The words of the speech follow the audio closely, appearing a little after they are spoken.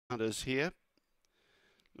Punters here. A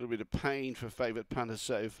little bit of pain for favourite punters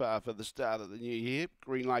so far for the start of the new year.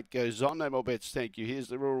 Green light goes on. No more bets, thank you. Here's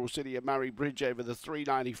the Rural City of Murray-Bridge over the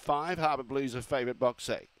 395. Harbour Blues a favourite box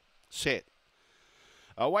 8. Set.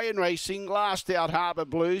 Away in racing, last out Harbour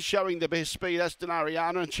Blues, showing the best speed. Aston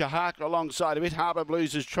Ariana and Chahaka alongside of it. Harbour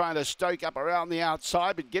Blues is trying to stoke up around the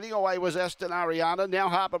outside, but getting away was Aston Ariana. Now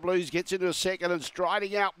Harbour Blues gets into a second and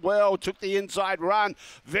striding out well. Took the inside run.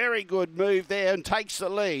 Very good move there and takes the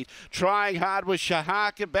lead. Trying hard was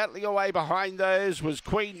Chahaka. Battling away behind those was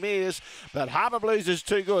Queen Mears, but Harbour Blues is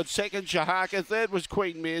too good. Second Chahaka. Third was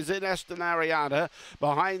Queen Mears. Then Aston Ariana.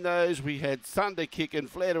 Behind those we had Thunder Kick and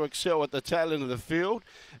Flair to Excel at the tail end of the field.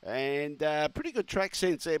 And pretty good track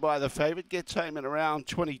sense there by the favourite. Gets home at around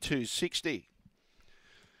 22.60.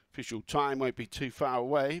 Official time won't be too far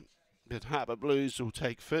away, but Harbour Blues will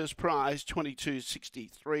take first prize,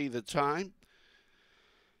 22.63 the time.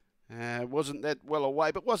 Wasn't that well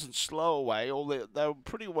away, but wasn't slow away. They were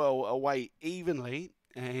pretty well away evenly,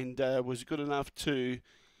 and was good enough to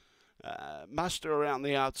muster around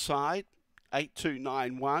the outside,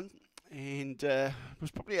 8.291. And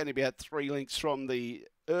was probably only about 3 lengths from the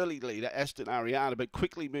early leader, Aston Ariana, but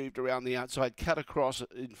quickly moved around the outside, cut across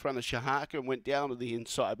in front of Chahaka and went down to the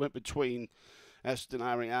inside, went between Aston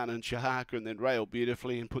Ariana and Chahaka and then railed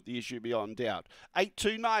beautifully and put the issue beyond doubt.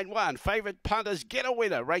 8.291, favourite punters get a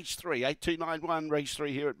winner, race 3, 8.291, race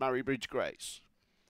 3 here at Murray-Bridge Grace.